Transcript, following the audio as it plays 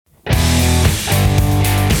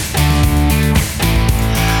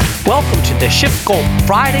Welcome to the SchiffGold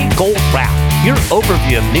Friday Gold Wrap, your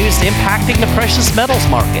overview of news impacting the precious metals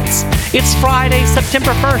markets. It's Friday,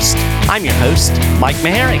 September 1st. I'm your host, Mike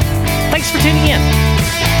Maharey. Thanks for tuning in.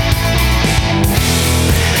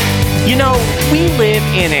 You know, we live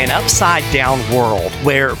in an upside-down world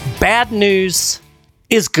where bad news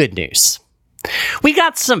is good news. We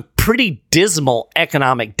got some pretty dismal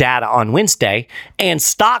economic data on Wednesday, and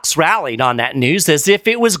stocks rallied on that news as if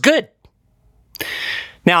it was good.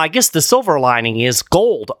 Now, I guess the silver lining is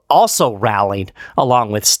gold also rallied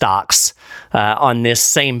along with stocks on this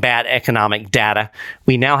same bad economic data.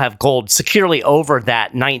 We now have gold securely over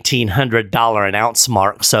that $1,900 an ounce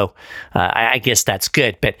mark, so I guess that's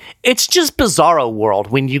good. But it's just bizarro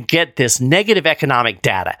world when you get this negative economic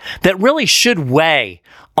data that really should weigh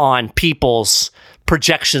on people's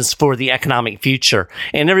projections for the economic future.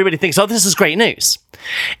 And everybody thinks, oh, this is great news.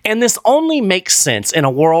 And this only makes sense in a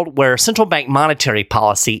world where central bank monetary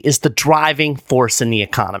policy is the driving force in the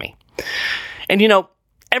economy. And you know,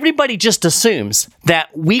 everybody just assumes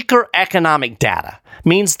that weaker economic data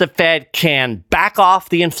means the Fed can back off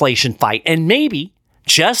the inflation fight and maybe,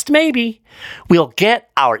 just maybe, we'll get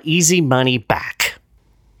our easy money back.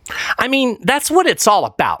 I mean, that's what it's all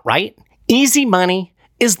about, right? Easy money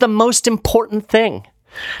is the most important thing.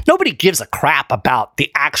 Nobody gives a crap about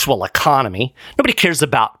the actual economy. Nobody cares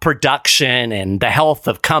about production and the health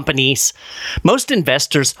of companies. Most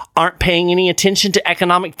investors aren't paying any attention to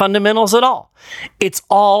economic fundamentals at all. It's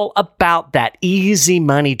all about that easy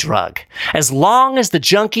money drug. As long as the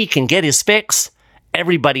junkie can get his fix,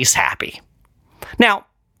 everybody's happy. Now,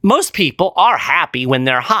 most people are happy when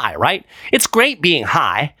they're high, right? It's great being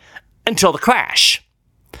high until the crash.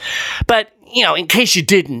 But, you know, in case you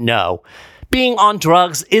didn't know, being on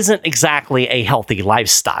drugs isn't exactly a healthy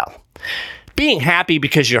lifestyle. Being happy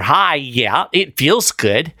because you're high, yeah, it feels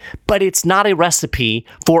good, but it's not a recipe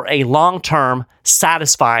for a long-term,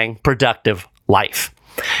 satisfying, productive life.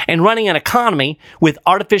 And running an economy with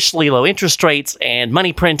artificially low interest rates and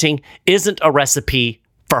money printing isn't a recipe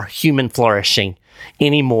for human flourishing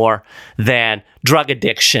any more than drug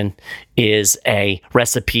addiction is a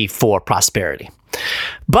recipe for prosperity.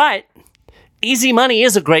 But easy money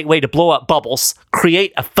is a great way to blow up bubbles,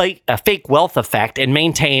 create a fake wealth effect, and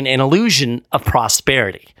maintain an illusion of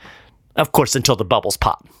prosperity. Of course, until the bubbles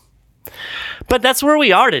pop. But that's where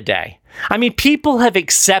we are today. I mean, people have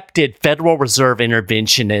accepted Federal Reserve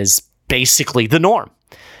intervention as basically the norm.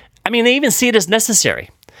 I mean, they even see it as necessary.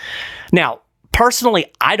 Now,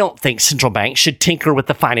 personally, I don't think central banks should tinker with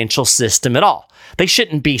the financial system at all. They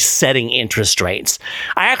shouldn't be setting interest rates.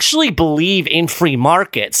 I actually believe in free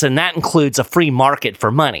markets, and that includes a free market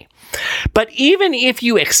for money. But even if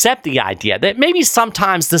you accept the idea that maybe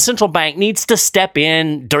sometimes the central bank needs to step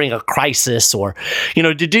in during a crisis or, you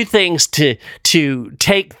know, to do things to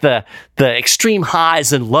take the extreme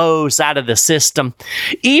highs and lows out of the system,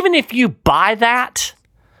 even if you buy that,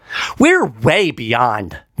 we're way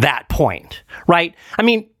beyond that point, right? I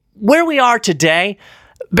mean, where we are today,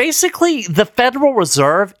 basically, the Federal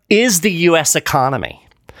Reserve is the U.S. economy.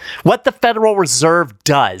 What the Federal Reserve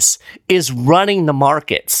does is running the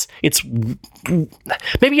markets.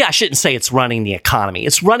 Maybe I shouldn't say it's running the economy.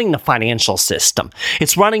 It's running the financial system.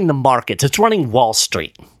 It's running the markets. It's running Wall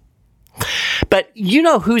Street. But you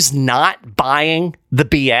know who's not buying the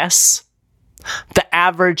BS? The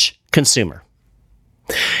average consumer.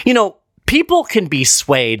 You know, people can be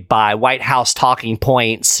swayed by White House talking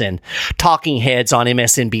points and talking heads on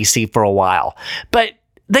MSNBC for a while, but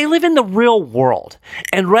they live in the real world,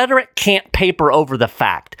 and rhetoric can't paper over the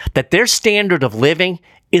fact that their standard of living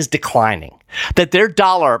is declining, that their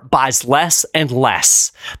dollar buys less and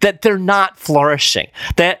less, that they're not flourishing,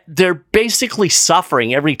 that they're basically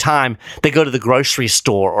suffering every time they go to the grocery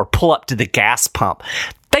store or pull up to the gas pump.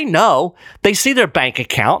 They know, they see their bank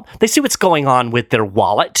account, they see what's going on with their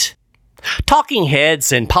wallet. Talking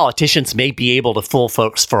heads and politicians may be able to fool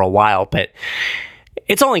folks for a while, but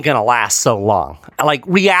it's only going to last so long. Like,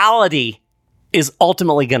 reality is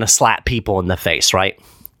ultimately going to slap people in the face, right?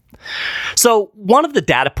 So one of the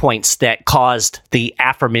data points that caused the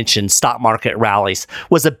aforementioned stock market rallies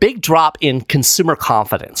was a big drop in consumer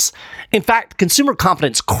confidence. In fact, consumer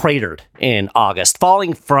confidence cratered in August,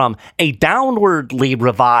 falling from a downwardly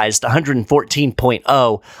revised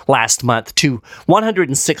 114.0 last month to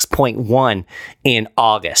 106.1 in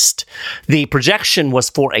August. The projection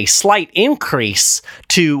was for a slight increase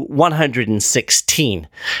to 116.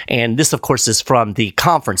 And this, of course, is from the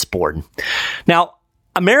Conference Board. Now,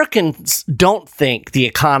 Americans don't think the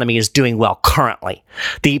economy is doing well currently.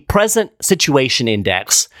 The Present Situation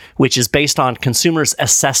Index, which is based on consumers'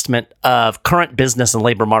 assessment of current business and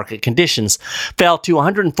labor market conditions, fell to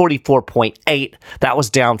 144.8. That was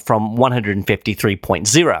down from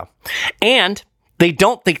 153.0. And they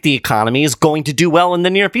don't think the economy is going to do well in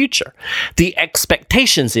the near future. The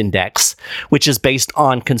Expectations Index, which is based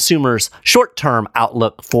on consumers' short-term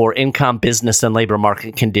outlook for income, business, and labor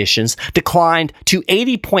market conditions, declined to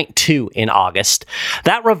 80.2 in August.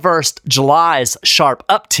 That reversed July's sharp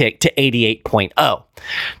uptick to 88.0.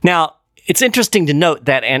 Now, it's interesting to note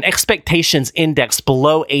that an expectations index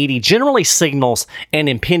below 80 generally signals an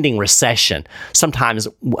impending recession, sometime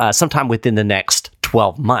within the next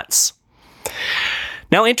 12 months.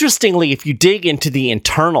 Now, interestingly, if you dig into the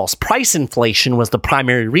internals, price inflation was the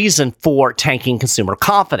primary reason for tanking consumer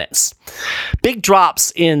confidence. Big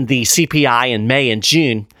drops in the CPI in May and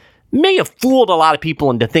June may have fooled a lot of people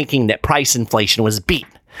into thinking that price inflation was beat.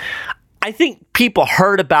 I think people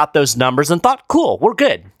heard about those numbers and thought, cool, we're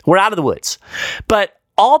good. We're out of the woods. But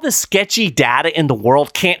all the sketchy data in the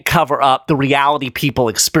world can't cover up the reality people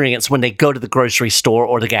experience when they go to the grocery store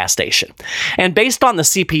or the gas station. And based on the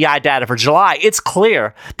CPI data for July, it's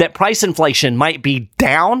clear that price inflation might be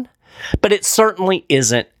down, but it certainly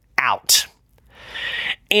isn't out.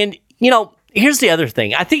 And, here's the other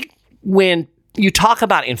thing. I think when you talk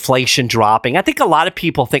about inflation dropping, I think a lot of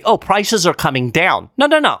people think, prices are coming down.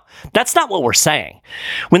 No. That's not what we're saying.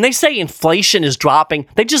 When they say inflation is dropping,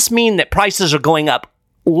 they just mean that prices are going up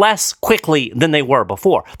less quickly than they were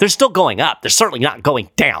before. They're still going up. They're certainly not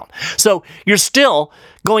going down. So you're still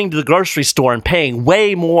going to the grocery store and paying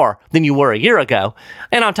way more than you were a year ago.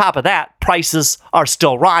 And on top of that, prices are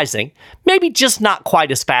still rising, maybe just not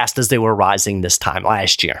quite as fast as they were rising this time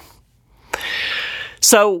last year.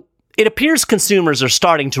 So it appears consumers are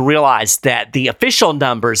starting to realize that the official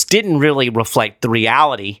numbers didn't really reflect the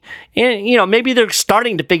reality. And, maybe they're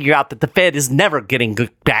starting to figure out that the Fed is never getting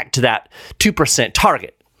back to that 2%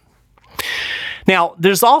 target. Now,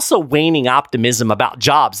 there's also waning optimism about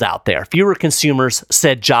jobs out there. Fewer consumers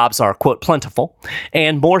said jobs are, quote, plentiful,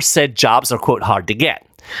 and more said jobs are, quote, hard to get.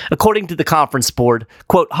 According to the Conference Board,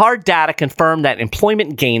 quote, hard data confirm that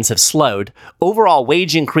employment gains have slowed, overall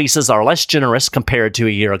wage increases are less generous compared to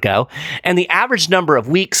a year ago, and the average number of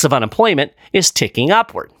weeks of unemployment is ticking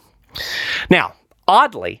upward. Now,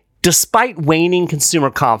 oddly, despite waning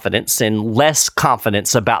consumer confidence and less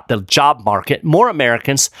confidence about the job market, more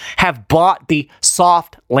Americans have bought the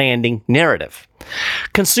soft landing narrative.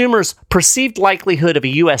 Consumers' perceived likelihood of a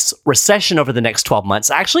U.S. recession over the next 12 months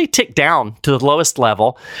actually ticked down to the lowest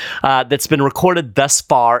level that's been recorded thus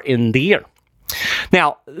far in the year.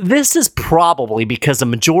 Now, this is probably because a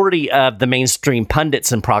majority of the mainstream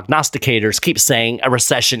pundits and prognosticators keep saying a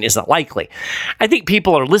recession isn't likely. I think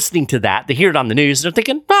people are listening to that. They hear it on the news. And they're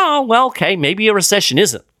thinking, okay, maybe a recession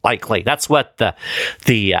isn't likely. That's what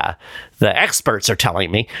the experts are telling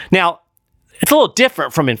me. Now, it's a little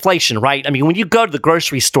different from inflation, right? I mean, when you go to the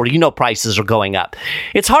grocery store, prices are going up.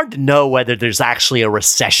 It's hard to know whether there's actually a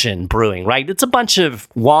recession brewing, right? It's a bunch of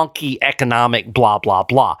wonky economic blah, blah,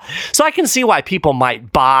 blah. So I can see why people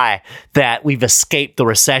might buy that we've escaped the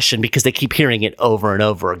recession because they keep hearing it over and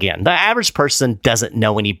over again. The average person doesn't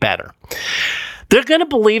know any better. They're going to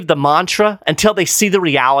believe the mantra until they see the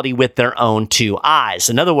reality with their own two eyes.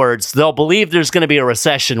 In other words, they'll believe there's going to be a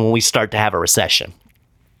recession when we start to have a recession.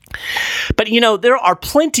 But, there are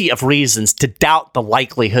plenty of reasons to doubt the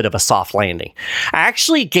likelihood of a soft landing. I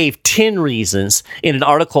actually gave 10 reasons in an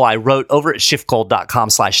article I wrote over at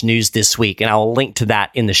SchiffGold.com/news this week, and I will link to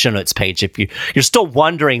that in the show notes page. If you're still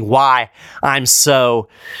wondering why I'm so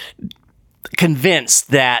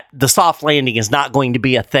convinced that the soft landing is not going to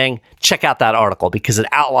be a thing, check out that article because it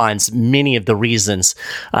outlines many of the reasons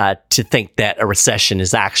to think that a recession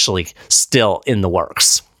is actually still in the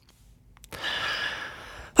works.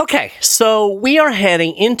 Okay, so we are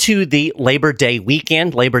heading into the Labor Day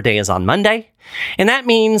weekend. Labor Day is on Monday, and that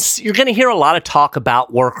means you're going to hear a lot of talk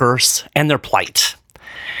about workers and their plight.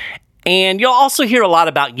 And you'll also hear a lot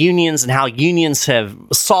about unions and how unions have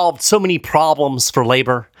solved so many problems for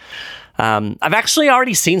labor. I've actually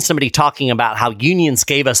already seen somebody talking about how unions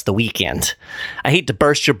gave us the weekend. I hate to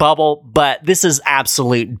burst your bubble, but this is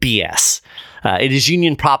absolute BS. It is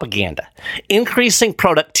union propaganda. Increasing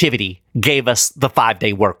productivity gave us the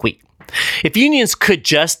 5-day work week. If unions could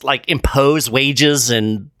just impose wages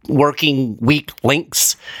and working week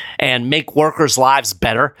lengths and make workers' lives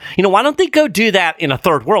better, why don't they go do that in a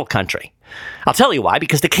third world country? I'll tell you why,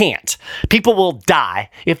 because they can't. People will die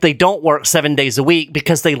if they don't work 7 days a week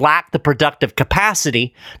because they lack the productive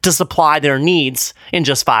capacity to supply their needs in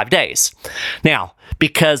just 5 days. Now,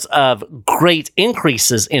 because of great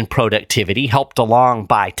increases in productivity helped along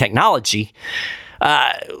by technology,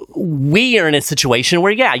 we are in a situation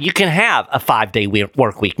where, you can have a 5-day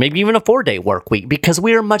work week, maybe even a 4-day work week, because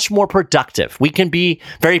we are much more productive. We can be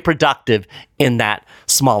very productive in that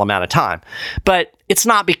small amount of time. But it's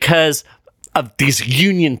not because of these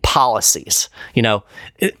union policies.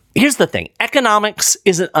 Here's the thing. Economics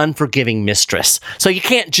is an unforgiving mistress. So you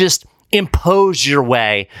can't just impose your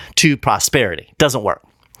way to prosperity. It doesn't work.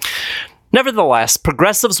 Nevertheless,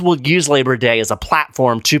 progressives will use Labor Day as a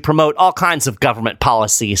platform to promote all kinds of government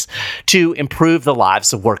policies to improve the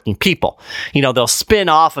lives of working people. They'll spin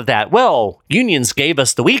off of that, unions gave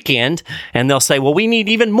us the weekend, and they'll say, we need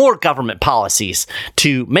even more government policies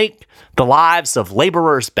to make the lives of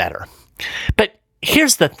laborers better. But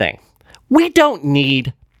here's the thing. We don't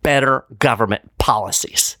need better government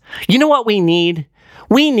policies. You know what we need?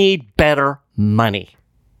 We need better money.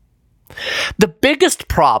 The biggest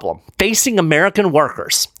problem facing American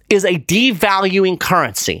workers is a devaluing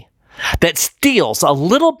currency that steals a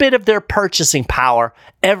little bit of their purchasing power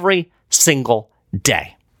every single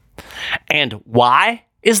day. And why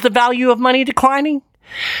is the value of money declining?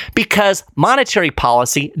 Because monetary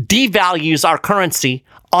policy devalues our currency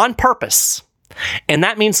on purpose. And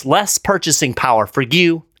that means less purchasing power for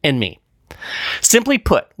you and me. Simply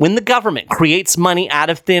put, when the government creates money out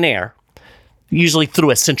of thin air, usually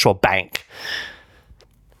through a central bank.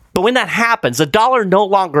 But when that happens, a dollar no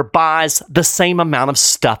longer buys the same amount of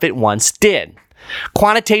stuff it once did.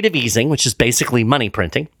 Quantitative easing, which is basically money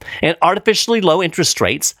printing, and artificially low interest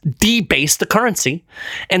rates debase the currency,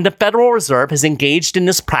 and the Federal Reserve has engaged in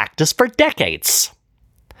this practice for decades.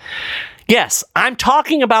 Yes, I'm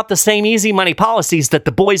talking about the same easy money policies that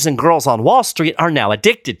the boys and girls on Wall Street are now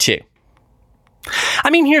addicted to.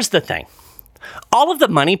 Here's the thing. All of the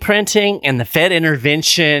money printing and the Fed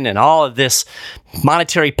intervention and all of this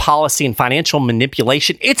monetary policy and financial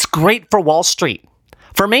manipulation, it's great for Wall Street.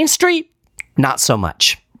 For Main Street, not so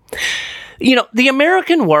much. The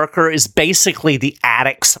American worker is basically the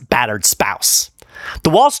addict's battered spouse. The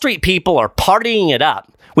Wall Street people are partying it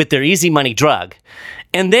up with their easy money drug,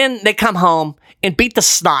 and then they come home and beat the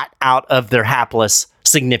snot out of their hapless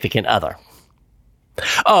significant other.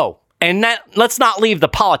 And let's not leave the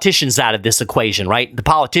politicians out of this equation, right? The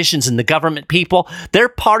politicians and the government people, they're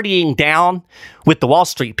partying down with the Wall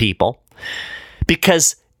Street people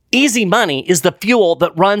because easy money is the fuel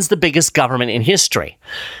that runs the biggest government in history.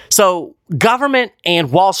 So government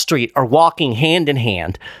and Wall Street are walking hand in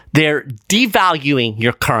hand. They're devaluing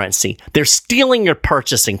your currency. They're stealing your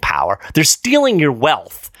purchasing power. They're stealing your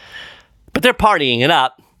wealth. But they're partying it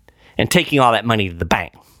up and taking all that money to the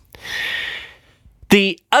bank.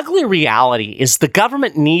 The ugly reality is the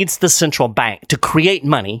government needs the central bank to create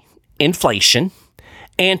money, inflation,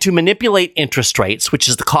 and to manipulate interest rates, which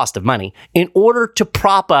is the cost of money, in order to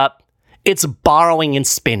prop up its borrowing and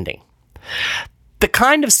spending. The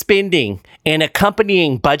kind of spending and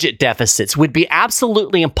accompanying budget deficits would be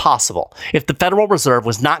absolutely impossible if the Federal Reserve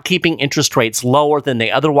was not keeping interest rates lower than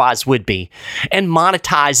they otherwise would be and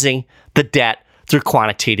monetizing the debt through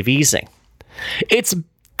quantitative easing.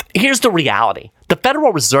 Here's the reality. The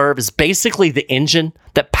Federal Reserve is basically the engine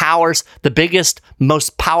that powers the biggest,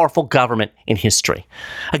 most powerful government in history.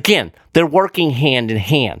 Again, they're working hand in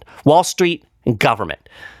hand. Wall Street and government.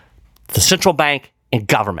 The central bank and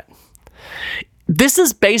government. This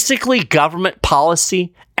is basically government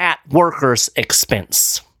policy at workers'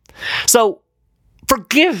 expense. So,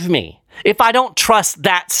 forgive me if I don't trust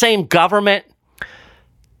that same government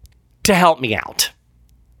to help me out.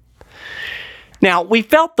 Now, we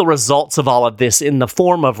felt the results of all of this in the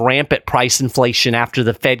form of rampant price inflation after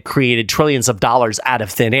the Fed created trillions of dollars out of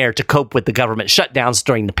thin air to cope with the government shutdowns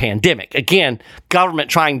during the pandemic. Again, government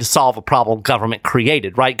trying to solve a problem government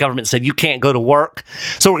created, right? Government said, you can't go to work,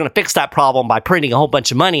 so we're going to fix that problem by printing a whole bunch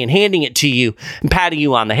of money and handing it to you and patting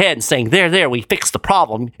you on the head and saying, there, we fixed the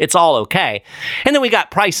problem. It's all okay. And then we got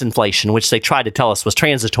price inflation, which they tried to tell us was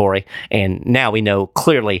transitory, and now we know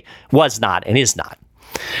clearly was not and is not.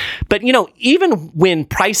 But, even when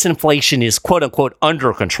price inflation is quote unquote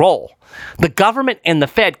under control, the government and the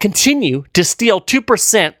Fed continue to steal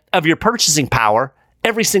 2% of your purchasing power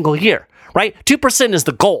every single year, right? 2% is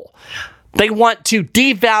the goal. They want to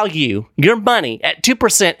devalue your money at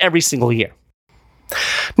 2% every single year.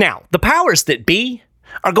 Now, the powers that be,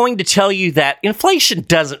 are going to tell you that inflation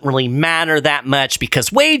doesn't really matter that much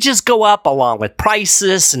because wages go up along with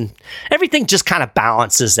prices and everything just kind of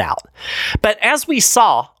balances out. But as we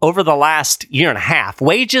saw over the last year and a half,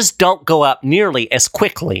 wages don't go up nearly as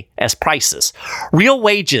quickly as prices. Real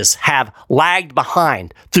wages have lagged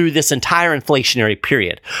behind through this entire inflationary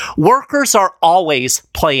period. Workers are always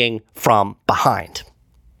playing from behind.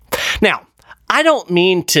 Now, I don't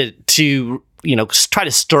mean to try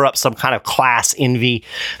to stir up some kind of class envy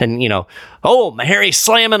and, oh, Harry's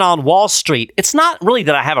slamming on Wall Street. It's not really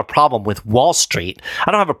that I have a problem with Wall Street.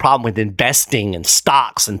 I don't have a problem with investing and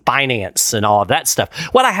stocks and finance and all of that stuff.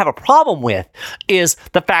 What I have a problem with is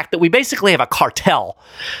the fact that we basically have a cartel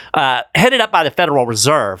headed up by the Federal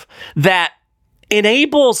Reserve that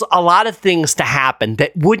enables a lot of things to happen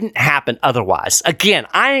that wouldn't happen otherwise. Again,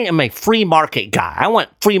 I am a free market guy. I want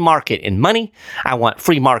free market in money. I want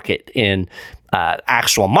free market in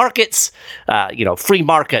actual markets, free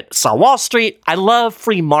markets on Wall Street. I love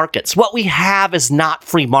free markets. What we have is not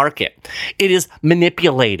free market. It is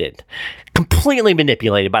manipulated, completely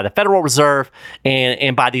manipulated by the Federal Reserve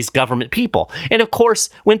and by these government people. And of course,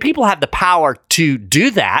 when people have the power to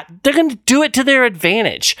do that, they're going to do it to their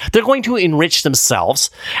advantage. They're going to enrich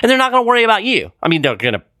themselves, and they're not going to worry about you. I mean, they're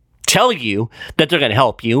going to tell you that they're going to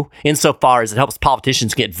help you insofar as it helps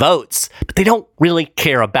politicians get votes, but they don't really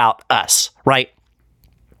care about us, right?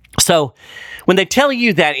 So when they tell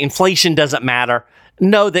you that inflation doesn't matter,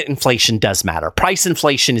 know that inflation does matter. Price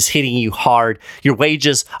inflation is hitting you hard. Your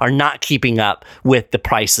wages are not keeping up with the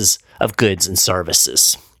prices of goods and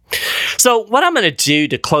services. So what I'm going to do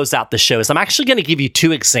to close out the show is I'm actually going to give you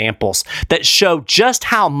two examples that show just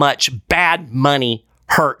how much bad money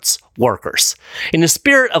hurts workers. In the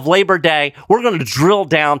spirit of Labor Day, we're going to drill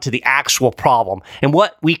down to the actual problem and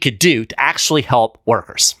what we could do to actually help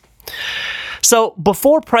workers. So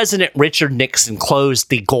before President Richard Nixon closed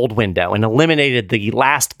the gold window and eliminated the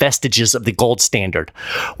last vestiges of the gold standard,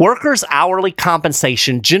 workers' hourly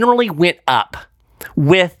compensation generally went up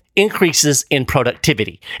with increases in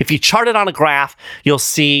productivity. If you chart it on a graph, you'll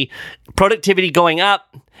see productivity going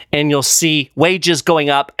up and you'll see wages going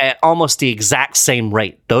up at almost the exact same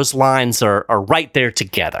rate. Those lines are right there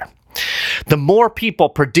together. The more people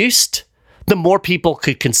produced, the more people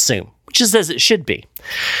could consume, which is as it should be.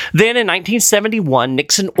 Then in 1971,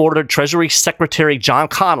 Nixon ordered Treasury Secretary John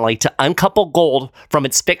Connally to uncouple gold from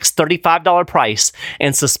its fixed $35 price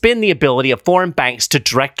and suspend the ability of foreign banks to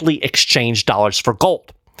directly exchange dollars for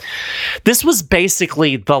gold. This was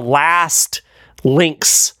basically the last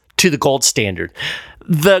links to the gold standard.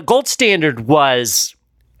 The gold standard was,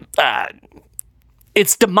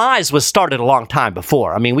 its demise was started a long time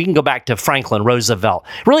before. I mean, we can go back to Franklin Roosevelt.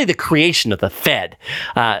 Really, the creation of the Fed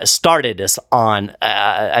started us on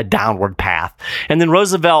a downward path. And then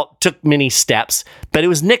Roosevelt took many steps, but it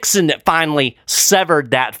was Nixon that finally severed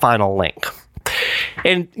that final link.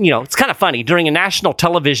 And, it's kind of funny. During a national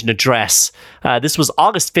television address, this was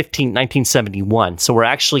August 15, 1971. So we're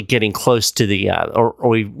actually getting close to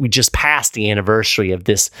we just passed the anniversary of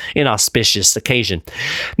this inauspicious occasion.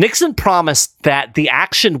 Nixon promised that the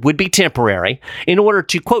action would be temporary in order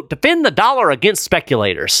to, quote, defend the dollar against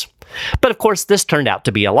speculators. But of course, this turned out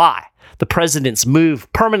to be a lie. The president's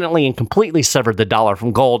move permanently and completely severed the dollar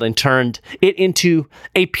from gold and turned it into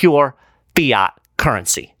a pure fiat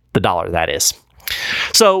currency. The dollar, that is.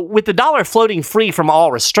 So with the dollar floating free from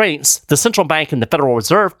all restraints, the central bank and the Federal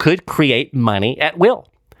Reserve could create money at will.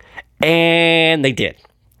 And they did.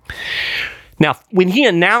 Now, when he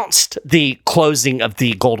announced the closing of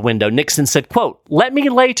the gold window, Nixon said, quote, "Let me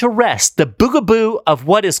lay to rest the boogaboo of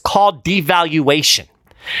what is called devaluation."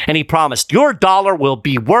 And he promised, "Your dollar will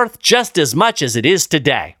be worth just as much as it is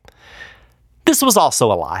today." This was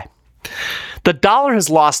also a lie. The dollar has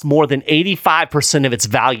lost more than 85% of its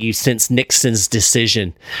value since Nixon's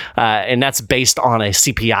decision, and that's based on a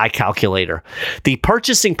CPI calculator. The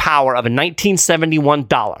purchasing power of a 1971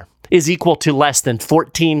 dollar is equal to less than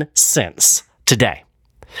 14 cents today.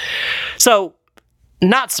 So,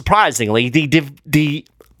 not surprisingly, the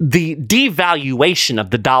devaluation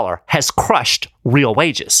of the dollar has crushed real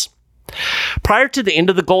wages. Prior to the end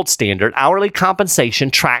of the gold standard, hourly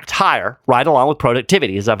compensation tracked higher, right along with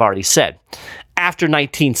productivity, as I've already said. After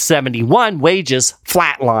 1971, wages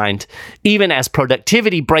flatlined, even as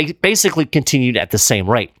productivity basically continued at the same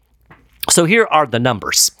rate. So here are the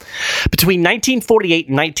numbers. Between 1948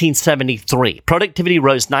 and 1973, productivity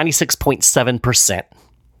rose 96.7%.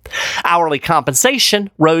 Hourly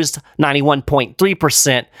compensation rose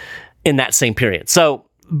 91.3% in that same period. So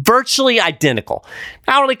virtually identical.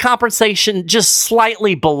 Hourly compensation just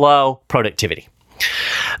slightly below productivity.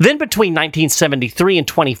 Then between 1973 and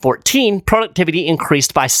 2014, productivity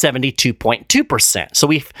increased by 72.2%. So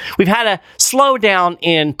we've had a slowdown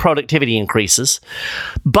in productivity increases,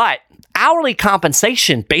 but hourly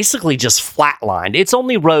compensation basically just flatlined. It's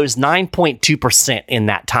only rose 9.2% in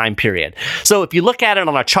that time period. So if you look at it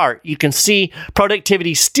on a chart, you can see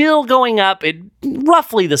productivity still going up at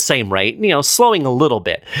roughly the same rate, slowing a little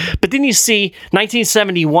bit. But then you see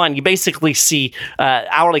 1971, you basically see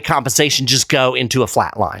hourly compensation just go into a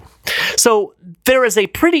flat line. So there is a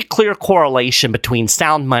pretty clear correlation between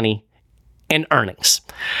sound money and earnings.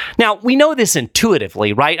 Now, we know this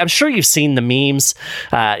intuitively, right? I'm sure you've seen the memes.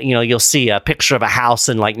 You'll see a picture of a house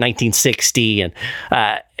in like 1960, and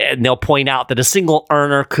they'll point out that a single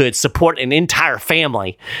earner could support an entire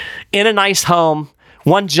family in a nice home,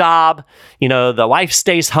 one job, the wife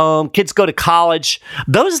stays home, kids go to college.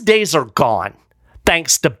 Those days are gone,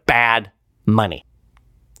 thanks to bad money.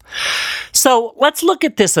 So let's look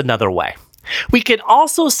at this another way. We can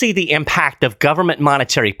also see the impact of government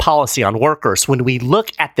monetary policy on workers when we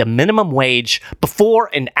look at the minimum wage before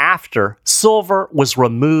and after silver was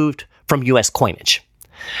removed from U.S. coinage.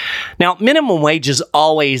 Now, minimum wage is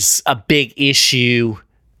always a big issue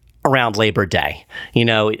around Labor Day.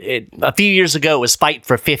 A few years ago, it was fight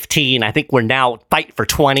for 15. I think we're now fight for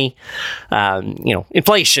 20.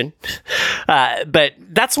 Inflation. But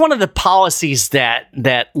that's one of the policies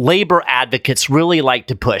that labor advocates really like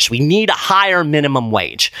to push. We need a higher minimum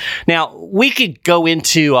wage. Now, we could go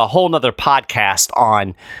into a whole nother podcast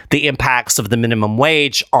on the impacts of the minimum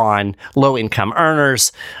wage on low-income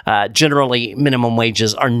earners. Generally, minimum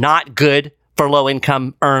wages are not good for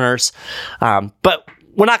low-income earners. But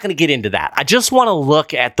we're not going to get into that. I just want to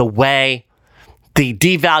look at the way the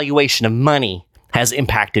devaluation of money has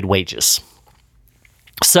impacted wages.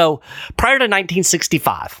 So prior to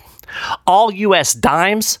 1965, all U.S.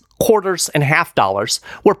 dimes, quarters, and half dollars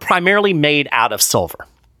were primarily made out of silver.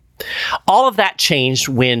 All of that changed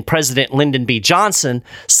when President Lyndon B. Johnson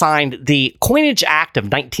signed the Coinage Act of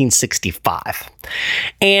 1965.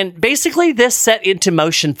 And basically, this set into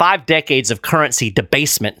motion 5 decades of currency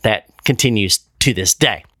debasement that continues to this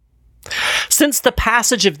day. Since the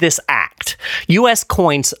passage of this act, U.S.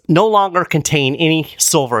 coins no longer contain any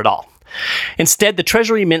silver at all. Instead, the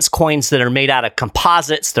Treasury mints coins that are made out of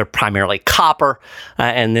composites. They're primarily copper,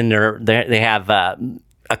 and then they have a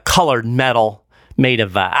colored metal made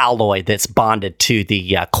of alloy that's bonded to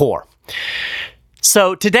the core.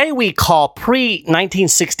 So today we call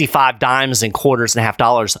pre-1965 dimes and quarters and half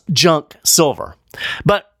dollars junk silver.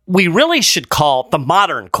 But we really should call the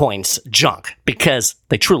modern coins junk, because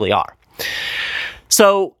they truly are.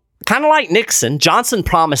 So, kind of like Nixon, Johnson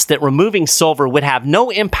promised that removing silver would have no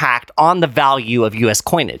impact on the value of U.S.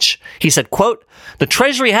 coinage. He said, quote, "The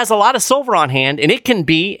Treasury has a lot of silver on hand, and it can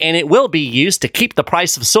be and it will be used to keep the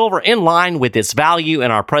price of silver in line with its value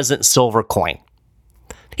in our present silver coin."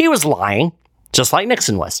 He was lying, just like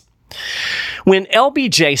Nixon was. When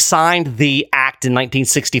LBJ signed the act in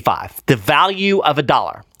 1965, the value of a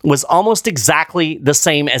dollar was almost exactly the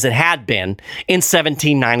same as it had been in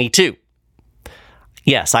 1792.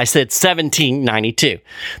 Yes, I said 1792.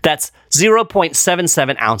 That's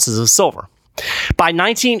 0.77 ounces of silver. By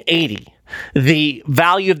 1980, the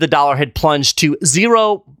value of the dollar had plunged to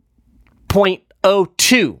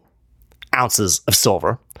 0.02 ounces of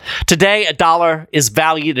silver. Today, a dollar is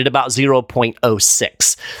valued at about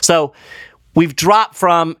 0.06. So we've dropped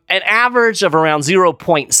from an average of around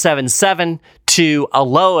 0.77 to a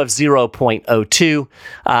low of 0.02,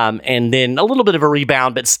 and then a little bit of a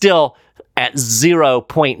rebound, but still at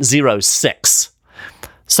 0.06.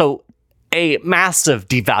 So a massive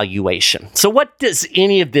devaluation. So what does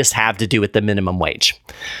any of this have to do with the minimum wage?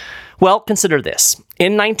 Well, consider this.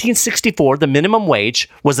 In 1964, the minimum wage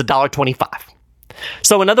was $1.25.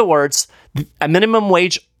 So in other words, a minimum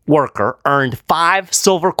wage worker earned 5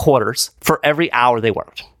 silver quarters for every hour they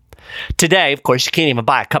worked. Today, of course, you can't even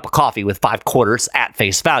buy a cup of coffee with 5 quarters at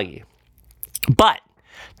face value. But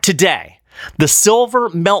today, the silver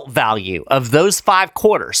melt value of those 5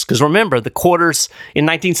 quarters, because remember, the quarters in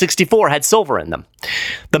 1964 had silver in them.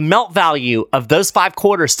 The melt value of those 5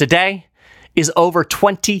 quarters today is over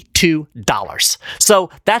 $22. So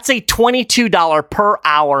that's a $22 per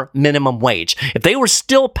hour minimum wage. If they were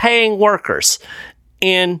still paying workers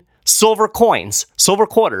in silver coins, silver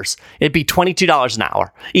quarters, it'd be $22 an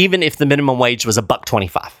hour, even if the minimum wage was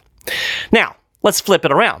 $1.25. Now, let's flip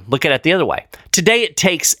it around. Look at it the other way. Today, it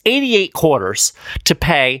takes 88 quarters to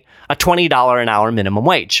pay a $20 an hour minimum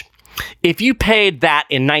wage. If you paid that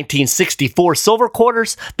in 1964 silver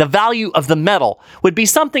quarters, the value of the metal would be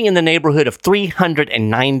something in the neighborhood of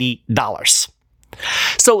 $390.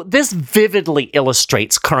 So this vividly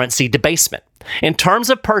illustrates currency debasement. In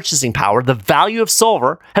terms of purchasing power, the value of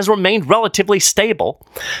silver has remained relatively stable,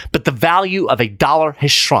 but the value of a dollar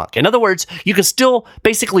has shrunk. In other words, you can still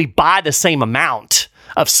basically buy the same amount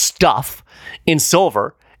of stuff in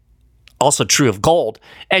silver, also true of gold,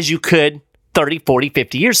 as you could 30, 40,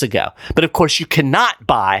 50 years ago. But of course, you cannot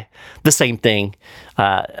buy the same thing,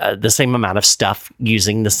 the same amount of stuff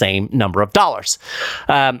using the same number of dollars.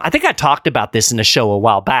 I think I talked about this in a show a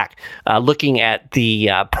while back, looking at the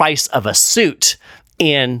price of a suit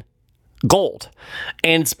in gold.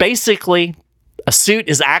 And it's basically, a suit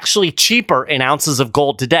is actually cheaper in ounces of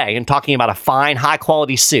gold today. And talking about a fine, high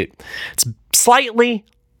quality suit, it's slightly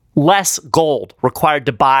less gold required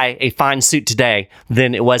to buy a fine suit today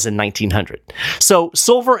than it was in 1900. So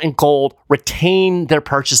silver and gold retain their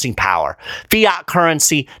purchasing power. Fiat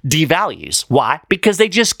currency devalues. Why? Because they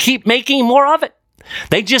just keep making more of it.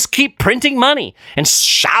 They just keep printing money and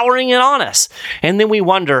showering it on us. And then we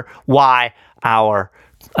wonder why our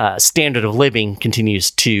standard of living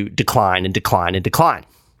continues to decline and decline and decline.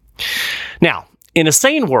 Now, in a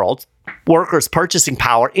sane world, workers' purchasing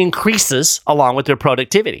power increases along with their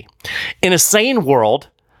productivity. In a sane world,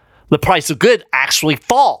 the price of goods actually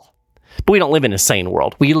fall. But we don't live in a sane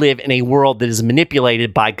world. We live in a world that is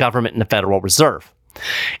manipulated by government and the Federal Reserve.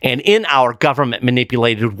 And in our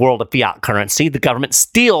government-manipulated world of fiat currency, the government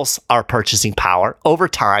steals our purchasing power over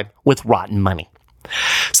time with rotten money.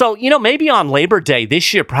 So, maybe on Labor Day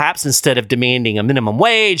this year, perhaps instead of demanding a minimum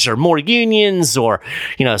wage or more unions or,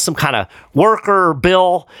 some kind of worker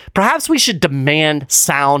bill, perhaps we should demand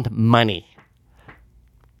sound money.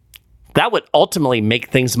 That would ultimately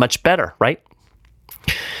make things much better, right?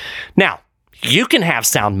 Now, you can have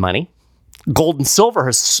sound money. Gold and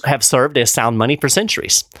silver have served as sound money for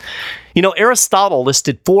centuries. Aristotle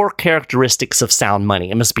listed 4 characteristics of sound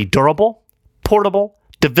money. It must be durable, portable,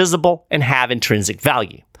 divisible, and have intrinsic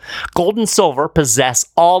value. Gold and silver possess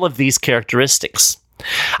all of these characteristics.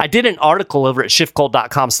 I did an article over at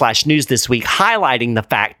SchiffGold.com/news this week highlighting the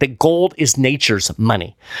fact that gold is nature's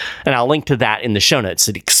money. And I'll link to that in the show notes.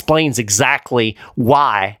 It explains exactly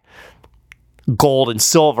why gold and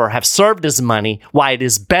silver have served as money, why it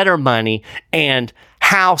is better money, and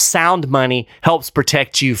how sound money helps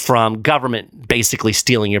protect you from government basically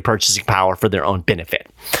stealing your purchasing power for their own benefit.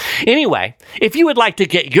 Anyway, if you would like to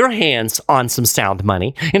get your hands on some sound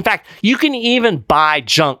money, in fact, you can even buy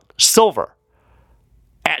junk silver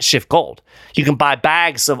at SchiffGold. You can buy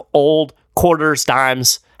bags of old quarters,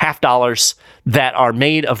 dimes, half dollars that are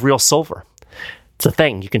made of real silver. It's a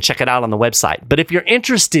thing. You can check it out on the website. But if you're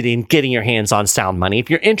interested in getting your hands on sound money,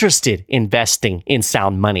 if you're interested in investing in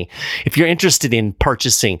sound money, if you're interested in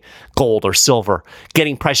purchasing gold or silver,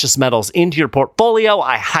 getting precious metals into your portfolio,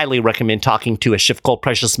 I highly recommend talking to a SchiffGold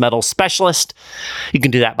precious metals specialist. You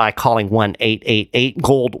can do that by calling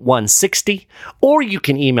 1-888-GOLD-160, or you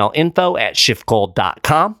can email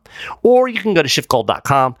info@SchiffGold.com, or you can go to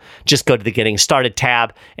SchiffGold.com, just go to the Getting Started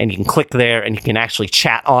tab, and you can click there, and you can actually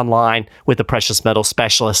chat online with a precious metal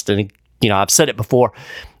specialist. And I've said it before,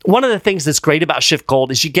 one of the things that's great about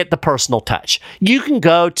SchiffGold is you get the personal touch. You can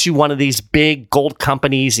go to one of these big gold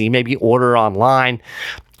companies and you maybe order online.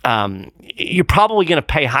 You're probably going to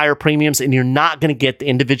pay higher premiums, and you're not going to get the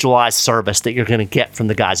individualized service that you're going to get from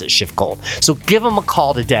the guys at SchiffGold. So give them a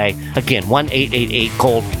call today. Again,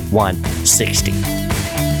 1-888-GOLD-160.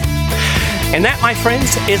 And that, my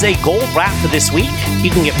friends, is a gold wrap for this week.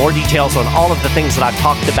 You can get more details on all of the things that I've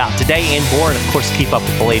talked about today and more, and of course, keep up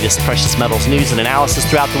with the latest precious metals news and analysis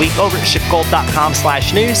throughout the week over at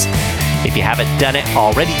SchiffGold.com/news. If you haven't done it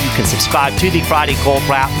already, you can subscribe to the Friday Gold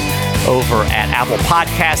Wrap over at Apple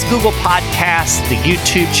Podcasts, Google Podcasts, the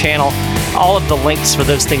YouTube channel. All of the links for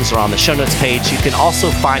those things are on the show notes page. You can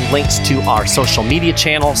also find links to our social media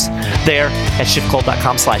channels there at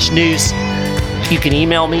SchiffGold.com/news. You can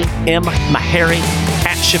email me,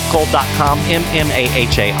 mmaharrey@SchiffGold.com,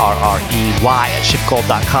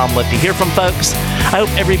 MMAHARREY@SchiffGold.com. Love to hear from folks. I hope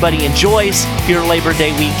everybody enjoys your Labor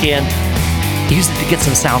Day weekend. Use it to get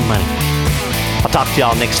some sound money. I'll talk to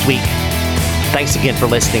y'all next week. Thanks again for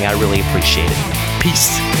listening. I really appreciate it.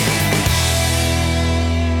 Peace.